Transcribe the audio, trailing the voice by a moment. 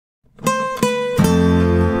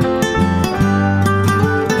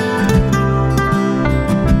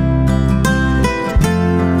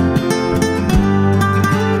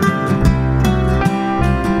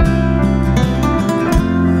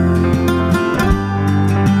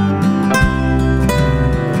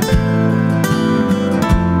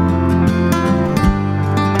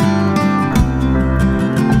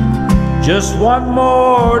Just one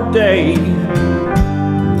more day,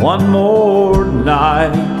 one more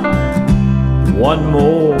night, one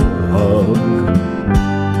more hug,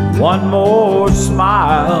 one more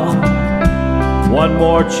smile, one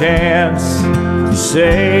more chance to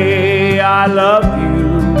say I love you.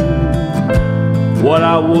 What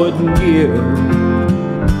I wouldn't give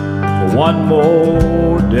for one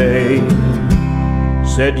more day.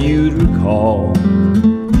 Said you'd recall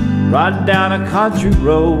riding down a country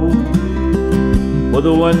road with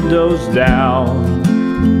the windows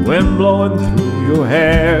down, wind blowing through your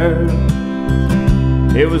hair.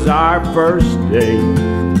 It was our first date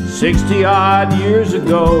 60-odd years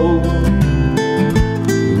ago.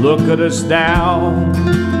 Look at us now,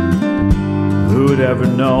 who'd ever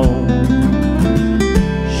known?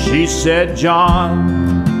 She said, John,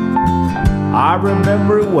 I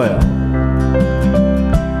remember it well,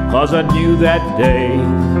 'cause I knew that day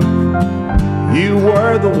you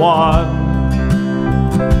were the one,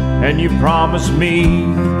 and you promised me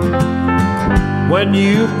when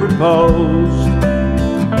you proposed,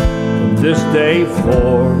 from this day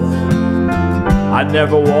forth I'd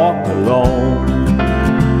never walk alone.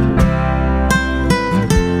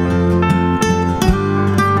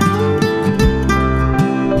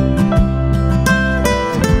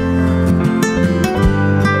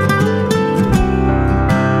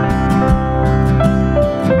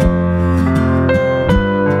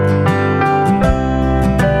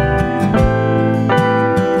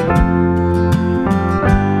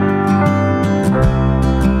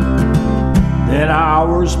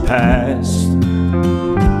 Hours passed,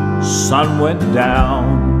 sun went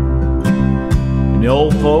down in the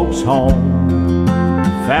old folks' home.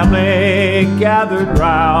 Family gathered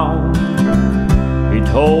round. He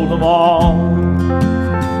told them all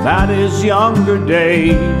about his younger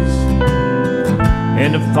days.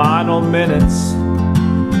 In the final minutes,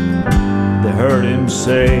 they heard him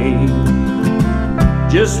say,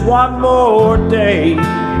 just one more day,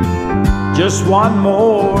 just one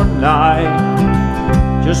more night,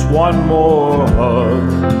 just one more hug,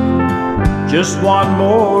 just one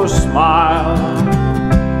more smile,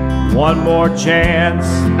 one more chance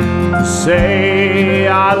to say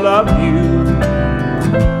I love you.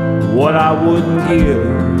 What I wouldn't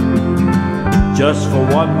give just for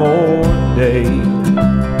one more day,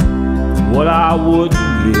 what I wouldn't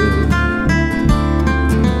give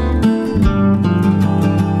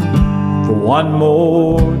for one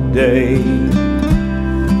more day.